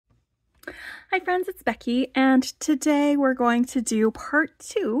Hi friends, it's Becky, and today we're going to do part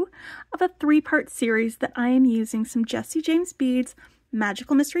 2 of a 3-part series that I am using some Jesse James beads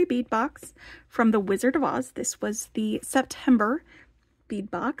Magical Mystery Bead Box from the Wizard of Oz. This was the September bead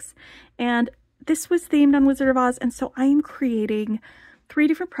box, and this was themed on Wizard of Oz, and so I am creating 3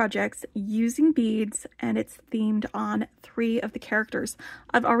 different projects using beads, and it's themed on 3 of the characters.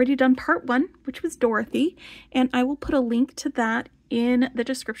 I've already done part 1, which was Dorothy, and I will put a link to that in the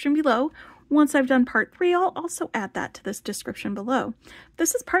description below. Once I've done part 3, I'll also add that to this description below.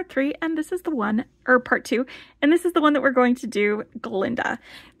 This is part 3, and this is the one, or part 2, and this is the one that we're going to do Glinda,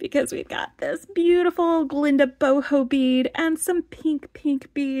 because we've got this beautiful Glinda boho bead, and some pink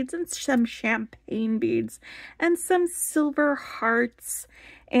beads, and some champagne beads, and some silver hearts,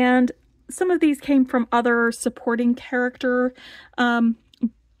 and some of these came from other supporting character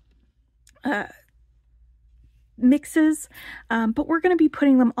mixes, but we're going to be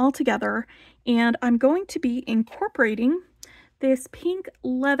putting them all together, and I'm going to be incorporating this pink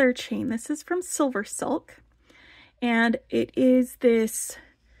leather chain. This is from SilverSilk, and it is this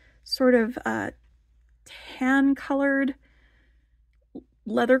sort of tan colored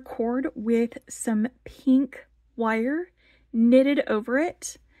leather cord with some pink wire knitted over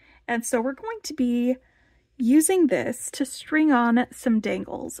it, and so we're going to be using this to string on some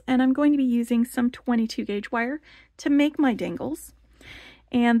dangles, and I'm going to be using some 22 gauge wire to make my dangles,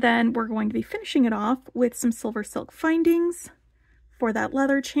 and then we're going to be finishing it off with some SilverSilk findings for that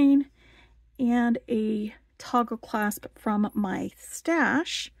leather chain and a toggle clasp from my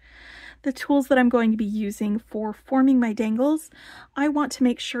stash. The tools that I'm going to be using for forming my dangles, I want to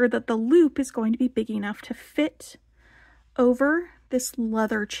make sure that the loop is going to be big enough to fit over this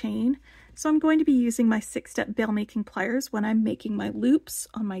leather chain. So I'm going to be using my 6-step bail making pliers when I'm making my loops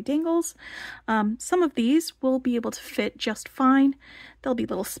on my dangles. Some of these will be able to fit just fine. There'll be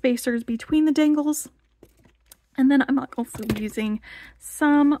little spacers between the dangles. And then I'm also using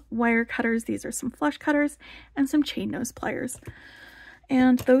some wire cutters. These are some flush cutters and some chain nose pliers.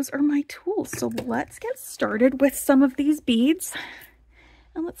 And those are my tools. So let's get started with some of these beads.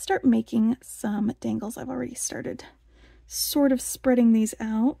 And let's start making some dangles. I've already started sort of spreading these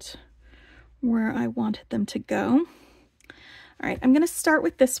out where I wanted them to go. All right, I'm going to start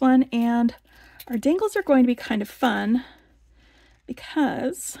with this one, and our dangles are going to be kind of fun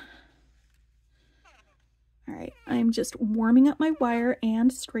because, all right, I'm just warming up my wire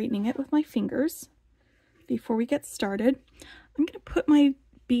and straightening it with my fingers before we get started. I'm going to put my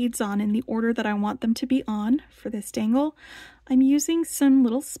beads on in the order that I want them to be on for this dangle. I'm using some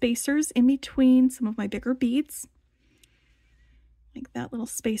little spacers in between some of my bigger beads, like that little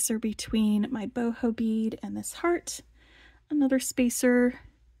spacer between my boho bead and this heart, another spacer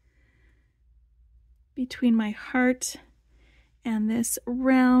between my heart and this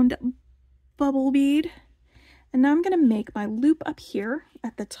round bubble bead. And now I'm going to make my loop up here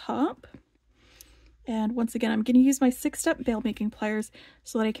at the top. And once again, I'm going to use my 6-step bail making pliers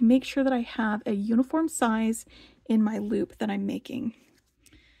so that I can make sure that I have a uniform size in my loop that I'm making.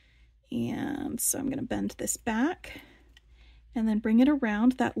 And so I'm going to bend this back and then bring it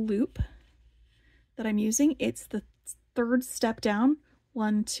around that loop that I'm using. It's the 3rd step down,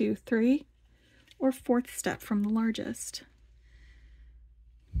 1, 2, 3, or 4th step from the largest.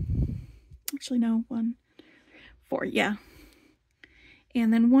 Actually, no, 1, 4, yeah.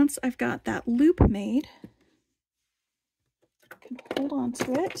 And then once I've got that loop made, I can hold on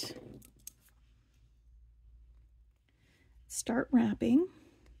to it, start wrapping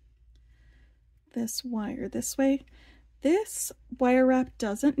this wire this way. This wire wrap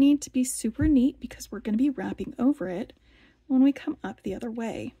doesn't need to be super neat because we're going to be wrapping over it when we come up the other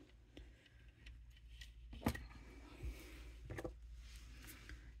way. Because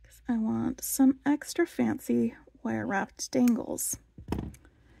I want some extra fancy wire wrapped dangles.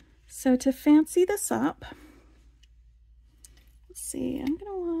 So to fancy this up, let's see, I'm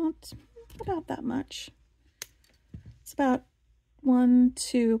going to want about that much. It's about 1,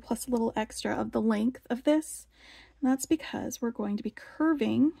 2 plus a little extra of the length of this. And that's because we're going to be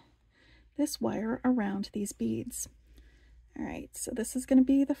curving this wire around these beads. All right, so this is going to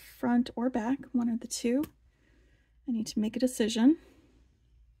be the front or back, one of the two. I need to make a decision.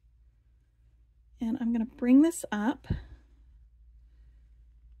 And I'm going to bring this up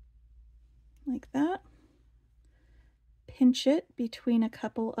like that. Pinch it between a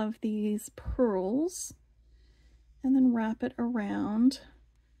couple of these pearls and then wrap it around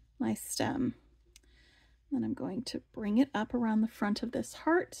my stem. Then I'm going to bring it up around the front of this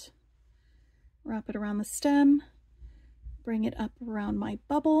heart, wrap it around the stem, bring it up around my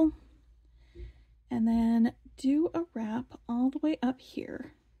bubble, and then do a wrap all the way up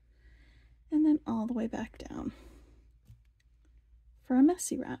here. and then all the way back down for a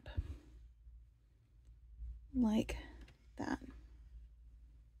messy wrap, like that.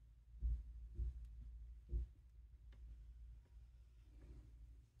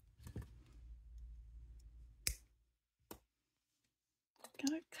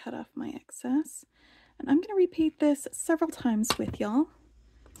 Gotta cut off my excess, and I'm gonna repeat this several times with y'all,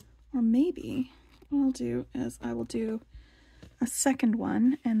 or maybe what I'll do is I will do a second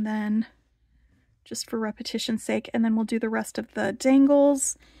one, and then just for repetition's sake, and then we'll do the rest of the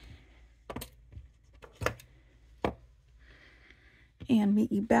dangles and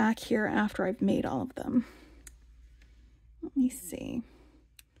meet you back here after I've made all of them. Let me see.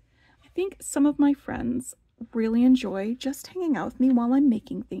 I think some of my friends really enjoy just hanging out with me while I'm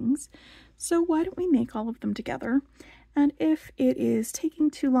making things, so why don't we make all of them together? And if it is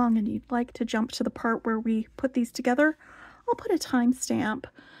taking too long and you'd like to jump to the part where we put these together, I'll put a timestamp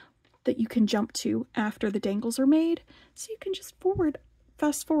that you can jump to after the dangles are made, so you can just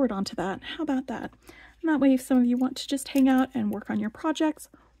fast forward onto that. How about that? And that way, if some of you want to just hang out and work on your projects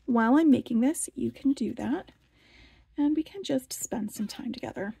while I'm making this, you can do that, and we can just spend some time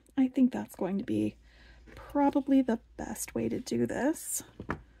together. I think that's going to be probably the best way to do this.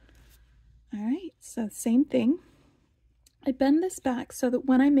 All right, so same thing. I bend this back so that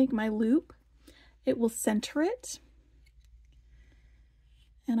when I make my loop, it will center it.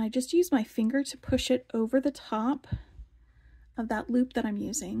 And I just use my finger to push it over the top of that loop that I'm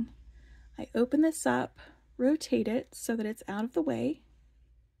using. I open this up, rotate it so that it's out of the way,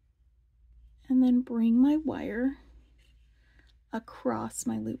 and then bring my wire across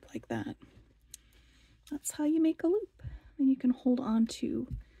my loop like that. That's how you make a loop. Then you can hold on to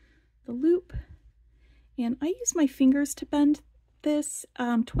the loop. And I use my fingers to bend this.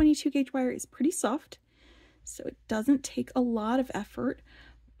 22 gauge wire is pretty soft, so it doesn't take a lot of effort.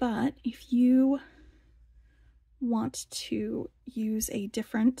 But if you want to use a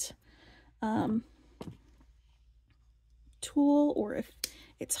different tool, or if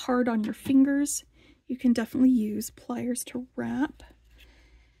it's hard on your fingers, you can definitely use pliers to wrap.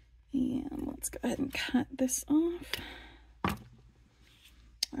 And let's go ahead and cut this off. All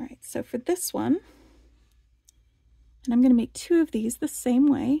right, so for this one, and I'm going to make 2 of these the same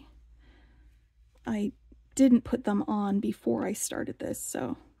way. I didn't put them on before I started this,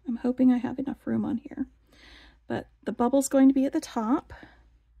 so I'm hoping I have enough room on here. But the bubble's going to be at the top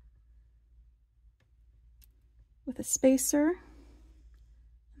with a spacer,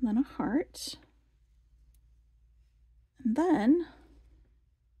 and then a heart, and then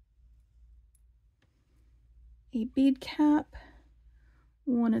a bead cap,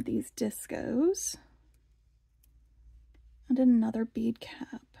 one of these discos, and another bead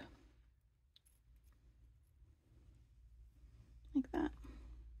cap, like that.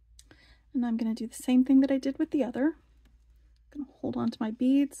 And I'm going to do the same thing that I did with the other. I'm going to hold on to my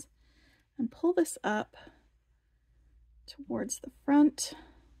beads and pull this up towards the front,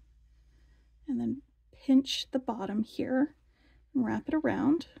 and then pinch the bottom here and wrap it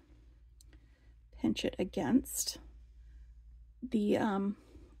around. Pinch it against the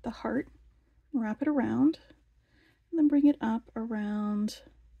heart, wrap it around, and then bring it up around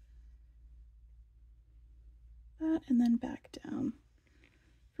that, and then back down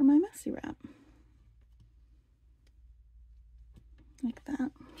for my messy wrap, like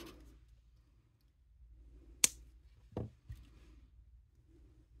that.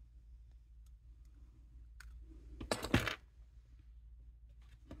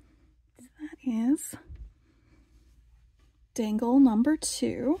 So that is dangle number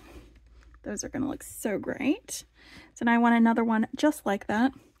 2. Those are going to look so great. So now I want another one just like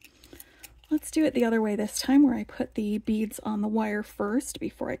that. Let's do it the other way this time, where I put the beads on the wire first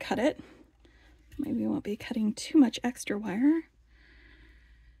before I cut it. Maybe we won't be cutting too much extra wire.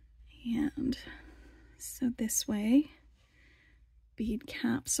 And so this way, bead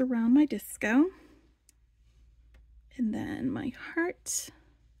caps around my disco, and then my heart.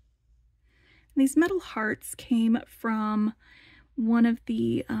 And these metal hearts came from one of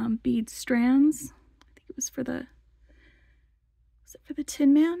the bead strands. I think it was for the, was it for the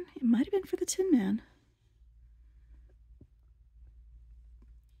Tin Man? It might have been for the Tin Man.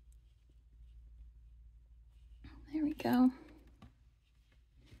 There we go.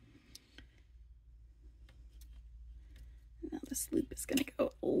 Now this loop is going to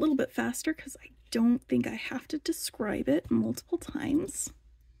go a little bit faster because I don't think I have to describe it multiple times.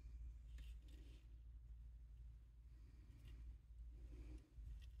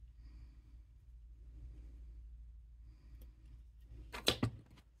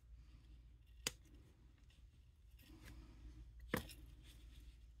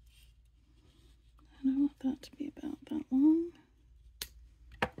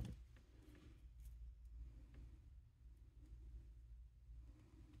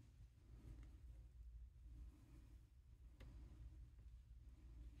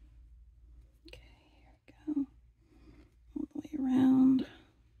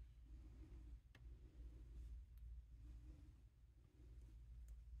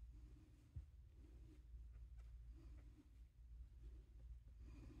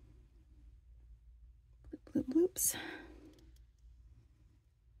 Bloop bloops.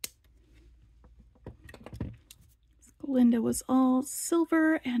 Glinda was all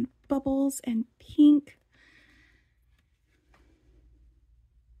silver and bubbles and pink.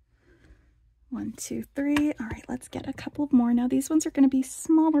 1, 2, 3. All right, let's get a couple more. Now these ones are going to be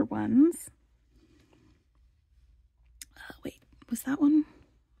smaller ones. Wait, was that one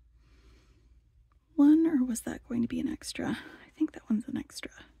or was that going to be an extra? I think that one's an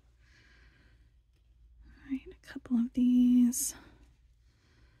extra. All right, a couple of these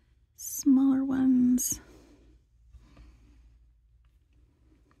smaller ones.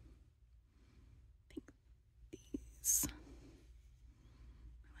 I think these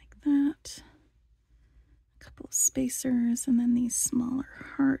like that. A couple of spacers and then these smaller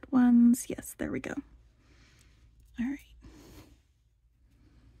heart ones. Yes, there we go. All right.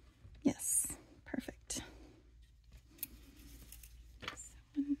 Yes, perfect. So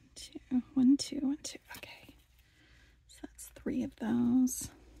 1, 2, 1, 2, 1, 2. Okay, so that's 3 of those.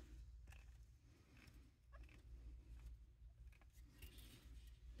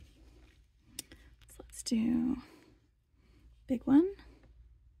 So let's do big one,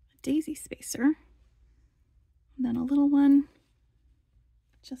 a daisy spacer, and then a little one,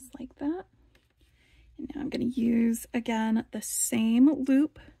 just like that. And now I'm going to use again the same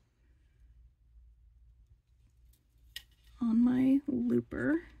loop on my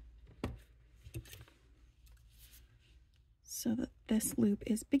looper so that this loop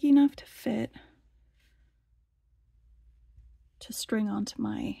is big enough to fit to string onto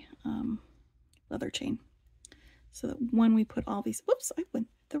my leather chain, so that when we put all these, whoops, I went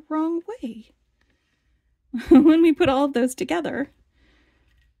the wrong way. When we put all of those together,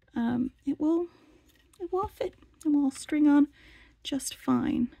 it will all fit. It will all string on just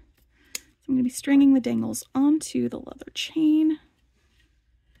fine. So I'm going to be stringing the dangles onto the leather chain,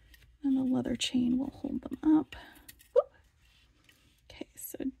 and the leather chain will hold them up. Whoop. Okay,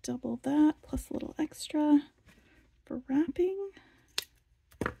 so double that plus a little extra for wrapping.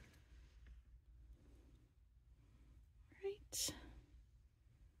 Right.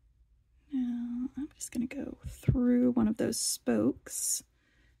 Now I'm just going to go through one of those spokes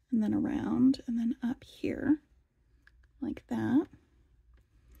and then around and then up here like that.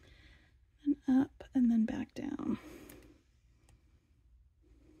 And up and then back down.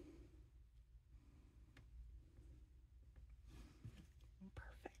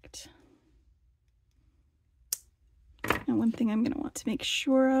 Perfect. Now one thing I'm going to want to make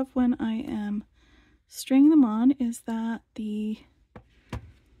sure of when I am stringing them on is that the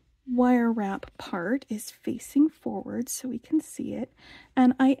wire wrap part is facing forward so we can see it.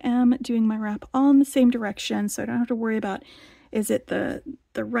 And I am doing my wrap all in the same direction, so I don't have to worry about is it the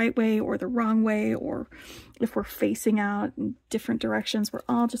right way or the wrong way, or if we're facing out in different directions. We're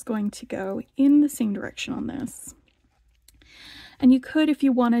all just going to go in the same direction on this. And you could, if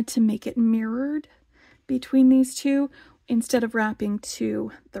you wanted to make it mirrored between these two, instead of wrapping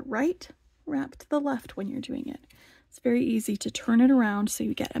to the right, wrap to the left when you're doing it. It's very easy to turn it around so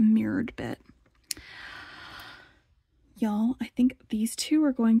you get a mirrored bit. Y'all, I think these two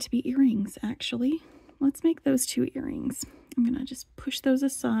are going to be earrings, actually. Let's make those 2 earrings. I'm going to just push those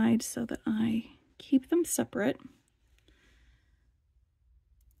aside so that I keep them separate,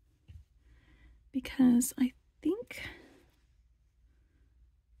 because I think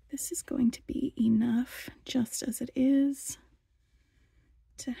this is going to be enough just as it is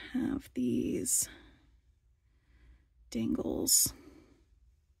to have these dangles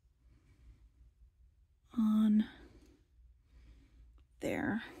on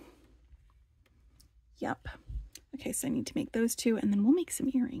there. Yep. Okay, so I need to make those 2 and then we'll make some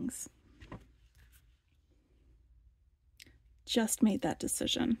earrings. Just made that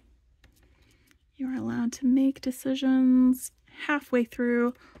decision. You're allowed to make decisions halfway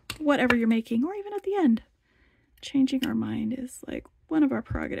through whatever you're making, or even at the end. Changing our mind is like one of our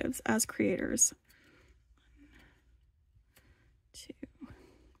prerogatives as creators. 1, 2,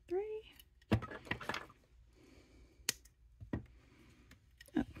 3.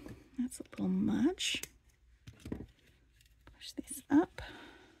 Oh, that's a little much. Push these up.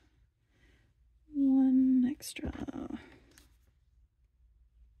 1 extra.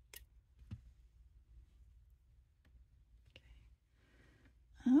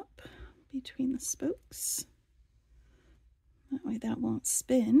 Up between the spokes. That way that won't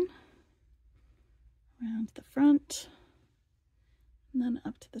spin. Around the front. And then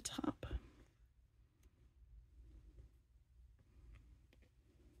up to the top.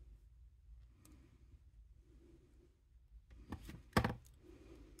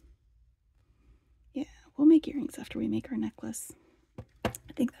 Yeah, we'll make earrings after we make our necklace.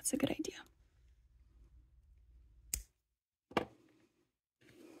 I think that's a good idea.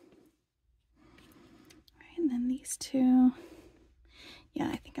 these two. Yeah,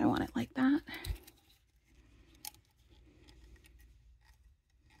 I think I want it like that.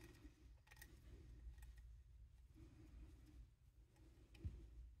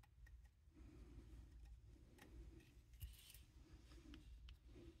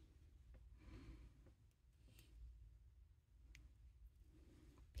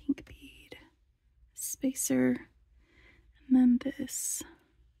 Pink bead, spacer, and then this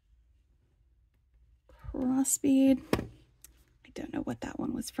cross bead. I don't know what that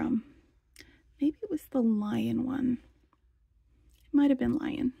one was from. Maybe it was the lion one. It might have been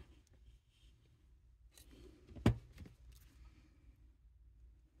lion.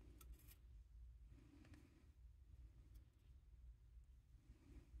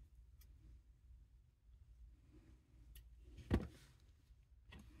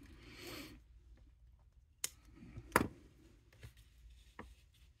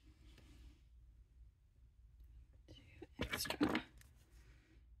 Extra. Okay,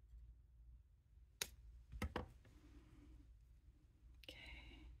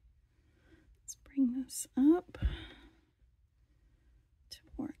 let's bring this up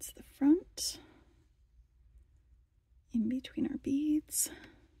towards the front, in between our beads.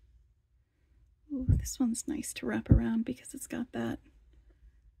 Ooh, this one's nice to wrap around because it's got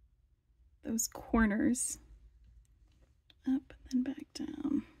those corners up and then back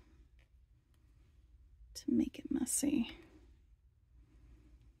down to make it messy.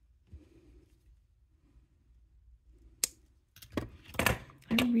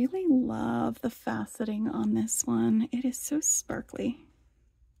 I really love the faceting on this one. It is so sparkly.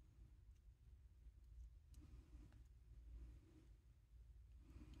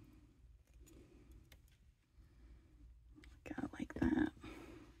 Got it like that.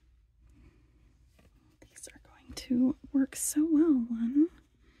 These are going to work so well. 1,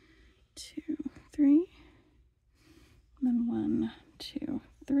 2, 3. And then 1, 2,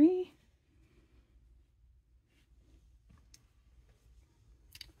 3.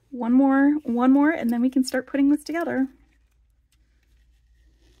 One more, and then we can start putting this together.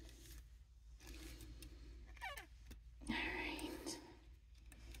 All right.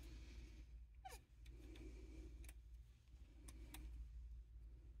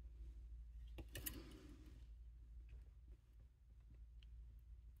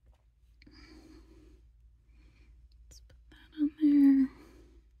 Let's put that on there.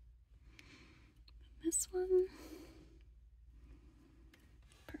 This one.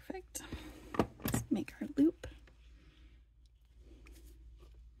 Perfect. Let's make our loop.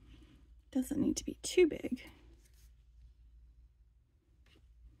 Doesn't need to be too big.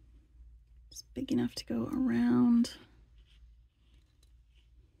 Just big enough to go around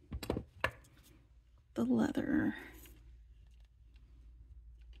the leather.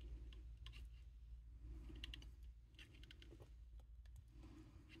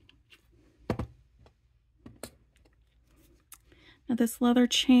 Now this leather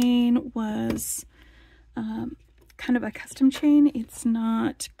chain was kind of a custom chain. It's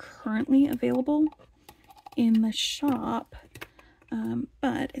not currently available in the shop,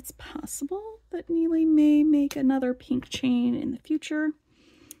 but it's possible that Neely may make another pink chain in the future.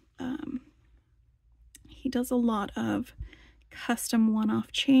 He does a lot of custom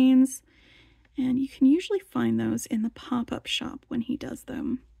one-off chains, and you can usually find those in the pop-up shop when he does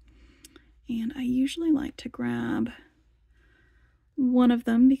them. And I usually like to grab one of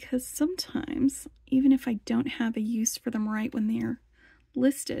them because sometimes, even if I don't have a use for them right when they're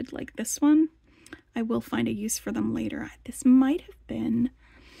listed, like this one, I will find a use for them later. This might have been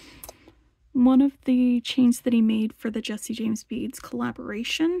one of the chains that he made for the Jesse James Beads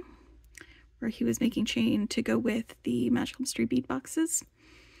collaboration, where he was making chain to go with the Magical Mystery bead boxes.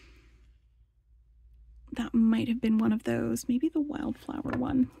 That might have been one of those, maybe the Wildflower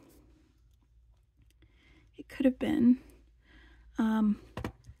one. It could have been.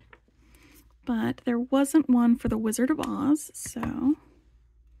 But there wasn't one for the Wizard of Oz, so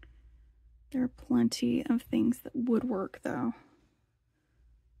there are plenty of things that would work, though,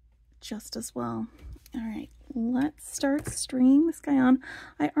 just as well. All right, let's start stringing this guy on.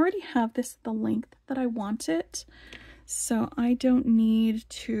 I already have this the length that I want it, so I don't need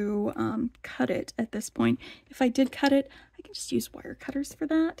to cut it at this point. If I did cut it, I can just use wire cutters for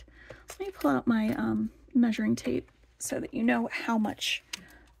that. Let me pull out my measuring tape so that you know how much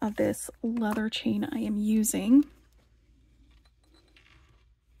of this leather chain I am using.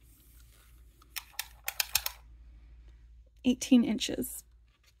 "18 inches.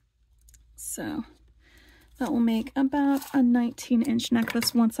 So that will make about a 19-inch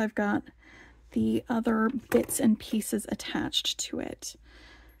necklace once I've got the other bits and pieces attached to it.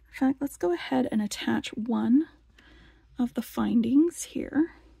 In fact, let's go ahead and attach one of the findings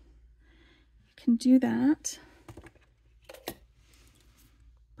here. You can do that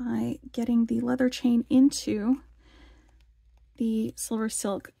by getting the leather chain into the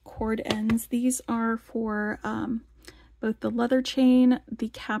SilverSilk cord ends. These are for both the leather chain, the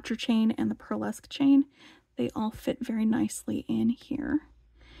capture chain, and the pearlesque chain. They all fit very nicely in here.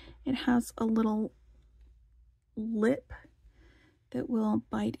 It has a little lip that will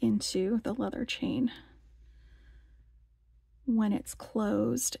bite into the leather chain when it's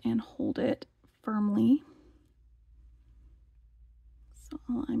closed and hold it firmly. So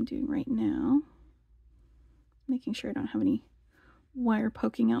all I'm doing right now, making sure I don't have any wire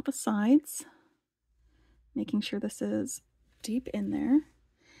poking out the sides, making sure this is deep in there.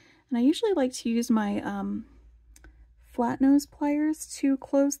 And I usually like to use my flat nose pliers to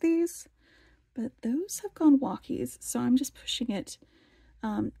close these, but those have gone walkies, so I'm just pushing it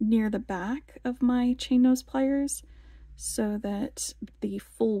near the back of my chain nose pliers so that the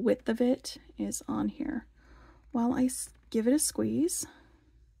full width of it is on here while I give it a squeeze.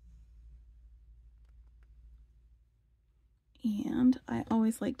 And I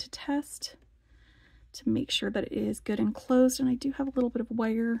always like to test to make sure that it is good and closed, and I do have a little bit of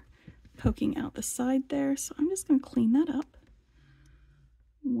wire poking out the side there, so I'm just going to clean that up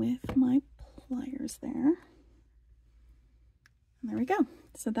with my pliers there. And there we go.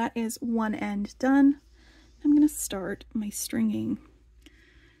 So that is one end done. I'm going to start my stringing.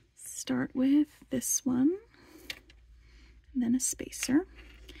 Start with this one, and then a spacer.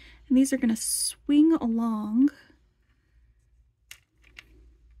 And these are going to swing along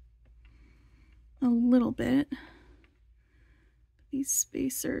a little bit. These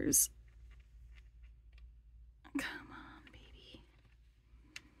spacers, come on, baby.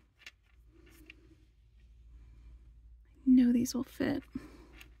 I know these will fit.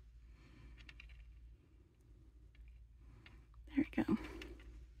 There we go.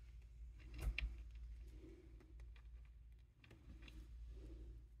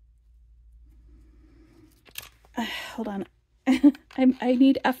 Hold on. I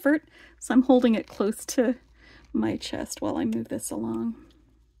need effort, so I'm holding it close to my chest while I move this along.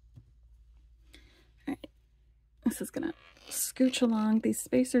 Alright, this is gonna scooch along. These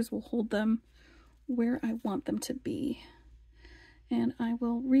spacers will hold them where I want them to be, and I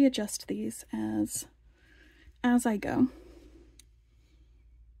will readjust these as I go.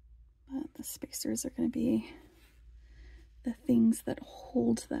 But the spacers are going to be the things that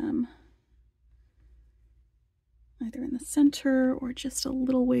hold them, either in the center or just a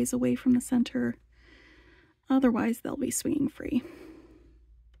little ways away from the center. Otherwise, they'll be swinging free.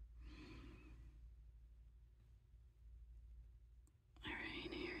 All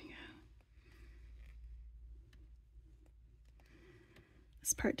right, here we go.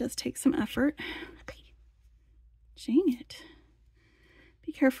 This part does take some effort. Dang it.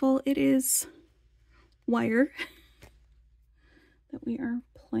 Be careful, it is wire that we are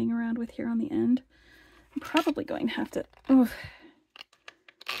playing around with here on the end. I'm probably going to have to, what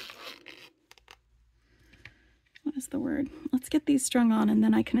is the word? Let's get these strung on and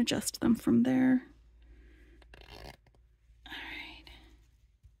then I can adjust them from there. All right.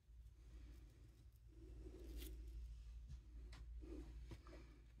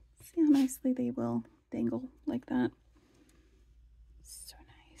 See how nicely they will dangle like that. So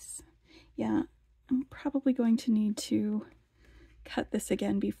nice. Yeah, I'm probably going to need to cut this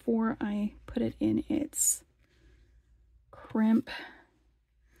again before I put it in its crimp.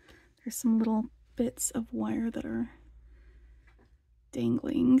 There's some little bits of wire that are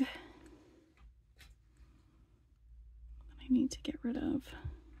dangling that I need to get rid of.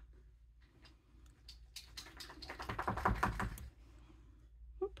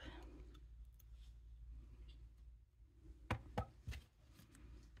 Oop.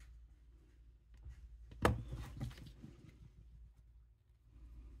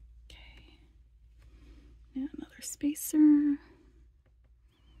 Okay, and another spacer.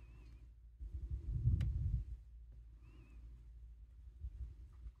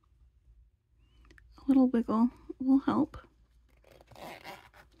 A little wiggle will help.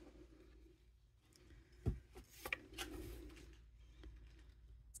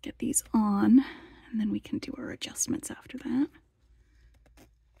 Let's get these on, and then we can do our adjustments after that.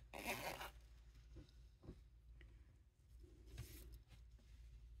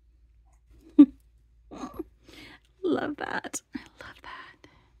 Love that. I love that.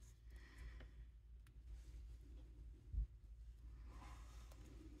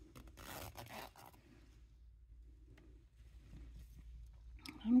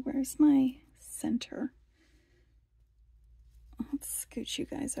 And where's my center? Let's scooch you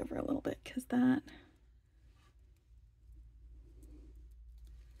guys over a little bit because that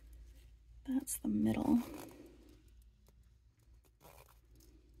That's the middle.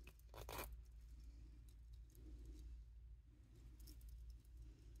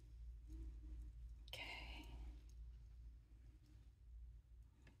 Okay.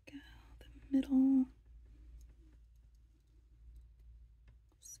 Go the middle.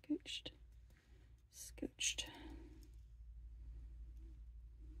 Scooched. Scooched.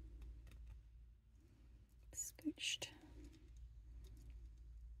 Scooched.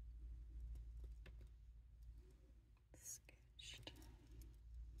 Scooched.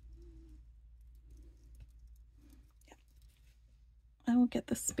 Yeah. I will get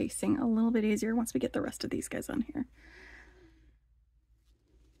the spacing a little bit easier once we get the rest of these guys on here.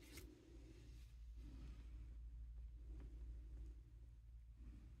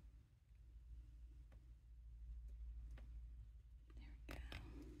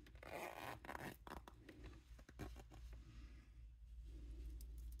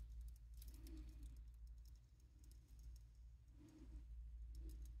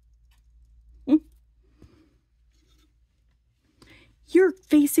 You're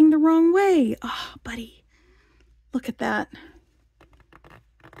facing the wrong way. Oh, buddy. Look at that.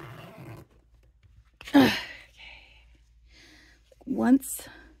 Okay. Once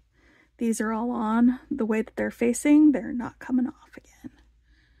these are all on the way that they're facing, they're not coming off again.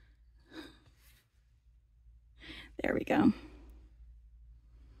 There we go.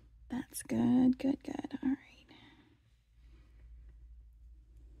 That's good, good, good. All right.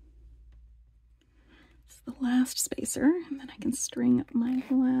 The last spacer, and then I can string my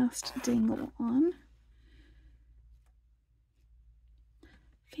last dangle on.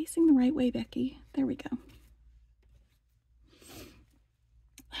 Facing the right way, Becky. There we go.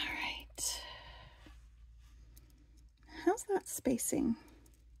 All right. How's that spacing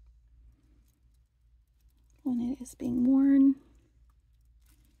when it is being worn?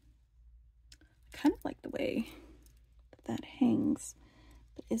 I kind of like the way that hangs,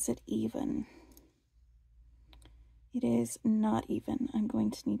 but is it even? It is not even. I'm going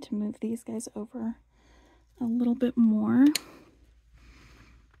to need to move these guys over a little bit more.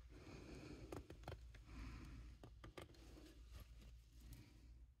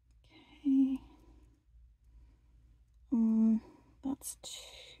 Okay. That's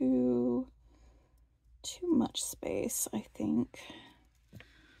too much space, I think.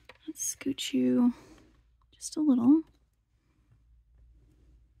 Let's scooch you just a little.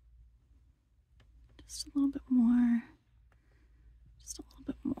 Just a little bit more. Just a little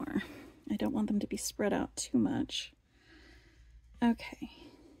bit more. I don't want them to be spread out too much. Okay.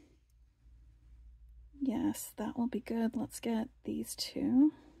 Yes, that will be good. Let's get these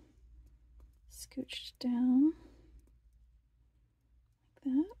two scooched down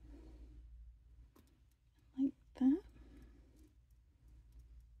like that. Like that.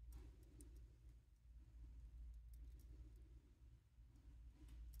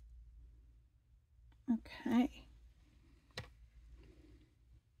 Okay.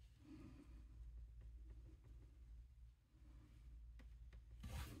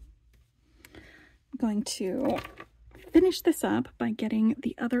 I'm going to finish this up by getting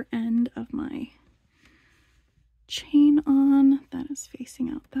the other end of my chain on. That is facing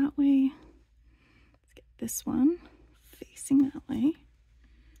out that way. Let's get this one facing that way.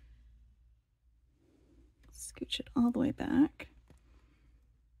 Scooch it all the way back.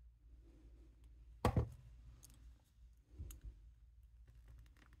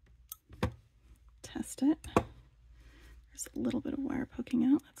 Test it. There's a little bit of wire poking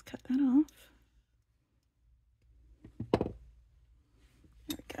out. Let's cut that off.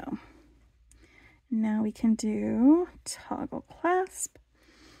 There we go. Now we can do toggle clasp.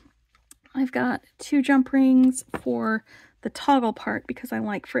 I've got 2 jump rings for the toggle part because I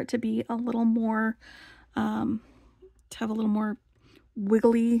like for it to be a little more, to have a little more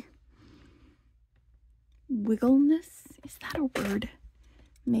wiggleness. Is that a word?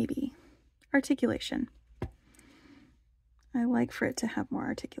 Maybe. Articulation. I like for it to have more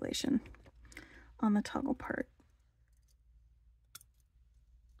articulation on the toggle part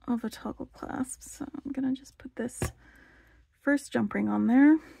of a toggle clasp. So I'm gonna just put this first jump ring on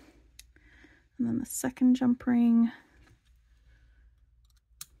there, and then the second jump ring.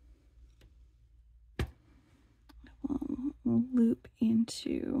 We'll loop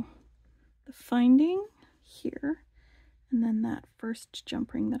into the finding here, and then that first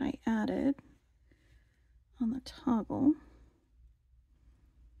jump ring that I added on the toggle.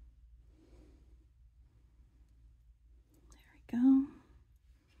 There we go.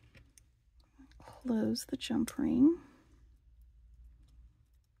 Close the jump ring.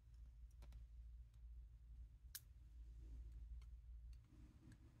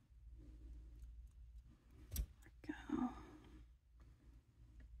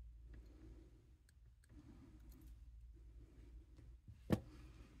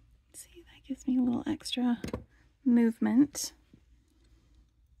 That gives me a little extra movement.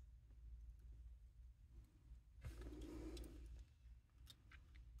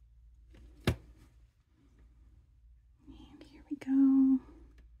 And here we go.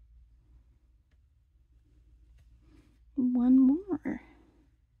 One more.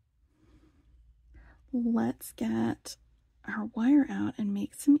 Let's get our wire out and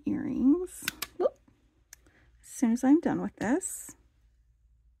make some earrings. Whoop. As soon as I'm done with this.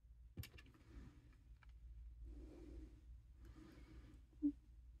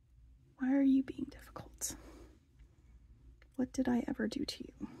 Why are you being difficult? What did I ever do to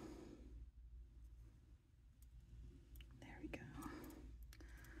you? There we go.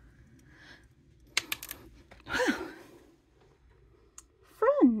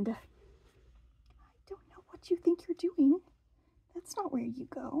 Friend, I don't know what you think you're doing. That's not where you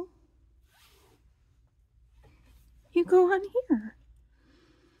go. You go on here.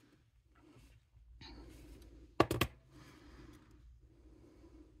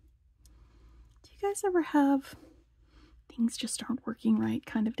 Do you guys ever have things just aren't working right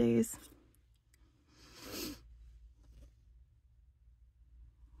kind of days?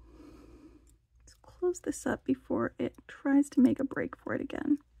 Let's close this up before it tries to make a break for it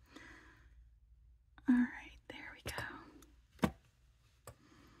again. All right, there we go.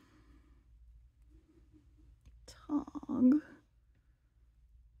 Tog.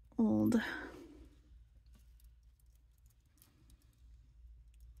 Old.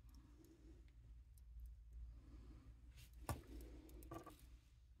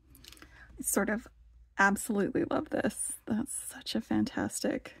 I sort of absolutely love this. That's such a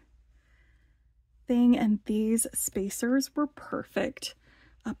fantastic thing, and these spacers were perfect.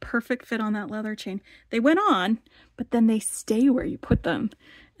 A perfect fit on that leather chain. They went on, but then they stay where you put them,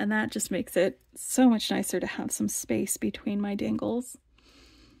 and that just makes it so much nicer to have some space between my dangles.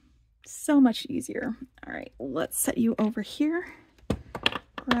 So much easier. All right, let's set you over here.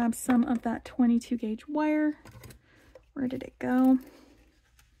 Grab some of that 22 gauge wire. Where did it go?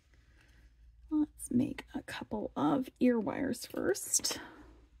 Let's make a couple of ear wires first.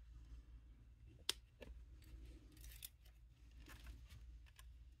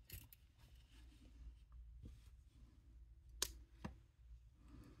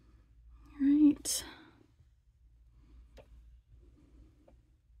 All right.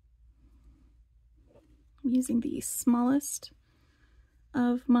 I'm using the smallest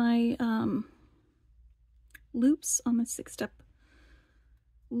of my loops on the 6-step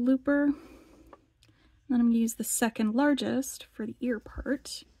looper. Then I'm going to use the second largest for the ear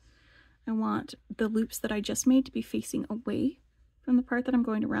part. I want the loops that I just made to be facing away from the part that I'm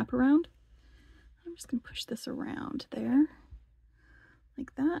going to wrap around. I'm just going to push this around there,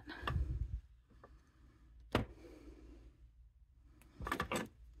 like that.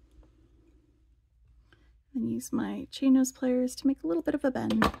 Then use my chain nose pliers to make a little bit of a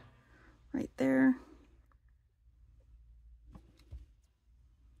bend right there.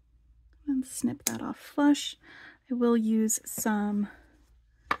 And snip that off flush. I will use some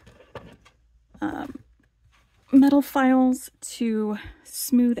metal files to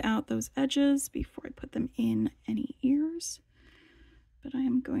smooth out those edges before I put them in any ears. But I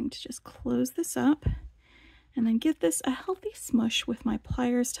am going to just close this up and then give this a healthy smush with my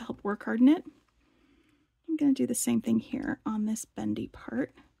pliers to help work harden it. I'm going to do the same thing here on this bendy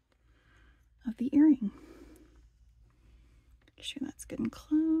part of the earring. Make sure that's good and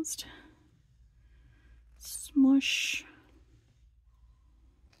closed. Smush.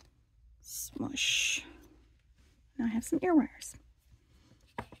 Smush. Now I have some ear wires.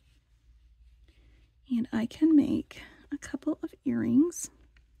 And I can make a couple of earrings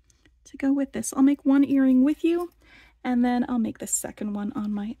to go with this. I'll make one earring with you, and then I'll make the second one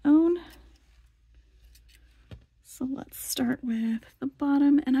on my own. So let's start with the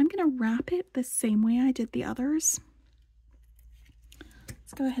bottom, and I'm going to wrap it the same way I did the others.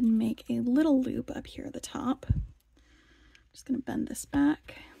 Let's go ahead and make a little loop up here at the top. I'm just going to bend this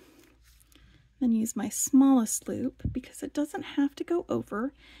back. Then use my smallest loop because it doesn't have to go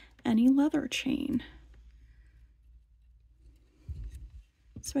over any leather chain.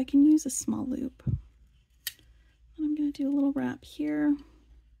 So I can use a small loop. And I'm going to do a little wrap here.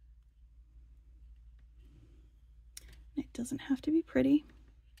 It doesn't have to be pretty.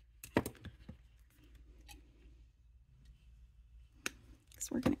 So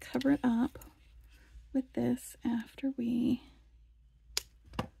we're going to cover it up with this after we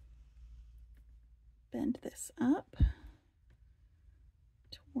bend this up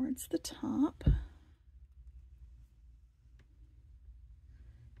towards the top.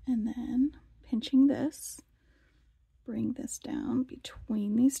 And then pinching this, bring this down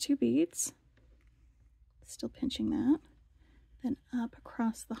between these two beads, still pinching that, then up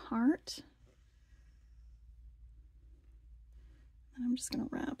across the heart. And I'm just going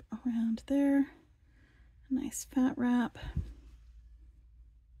to wrap around there, a nice fat wrap,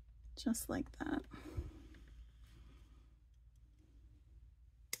 just like that.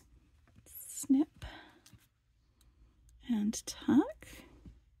 Snip and tuck,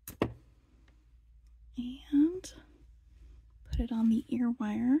 and put it on the ear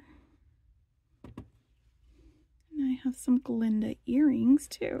wire. And I have some Glinda earrings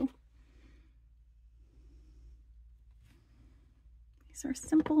too. These are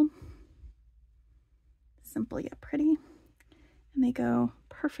simple yet pretty, and they go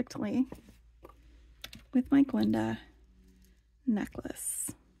perfectly with my Glinda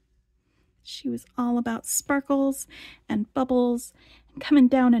necklace. She was all about sparkles and bubbles and coming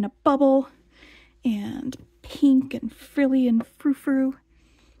down in a bubble and pink and frilly and frou-frou.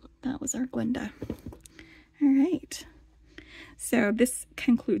 That was our Glinda. All right. So this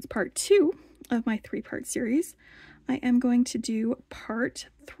concludes part 2 of my 3-part series. I am going to do part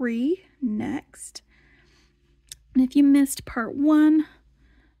 3 next. And if you missed part 1,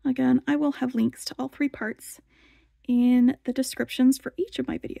 again, I will have links to all 3 parts in the descriptions for each of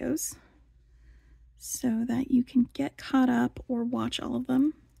my videos, so that you can get caught up or watch all of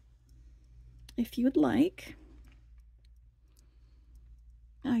them if you would like.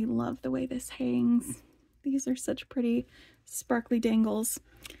 I love the way this hangs. These are such pretty sparkly dangles.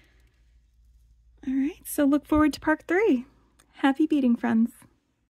 All right, so look forward to part 3. Happy beading, friends.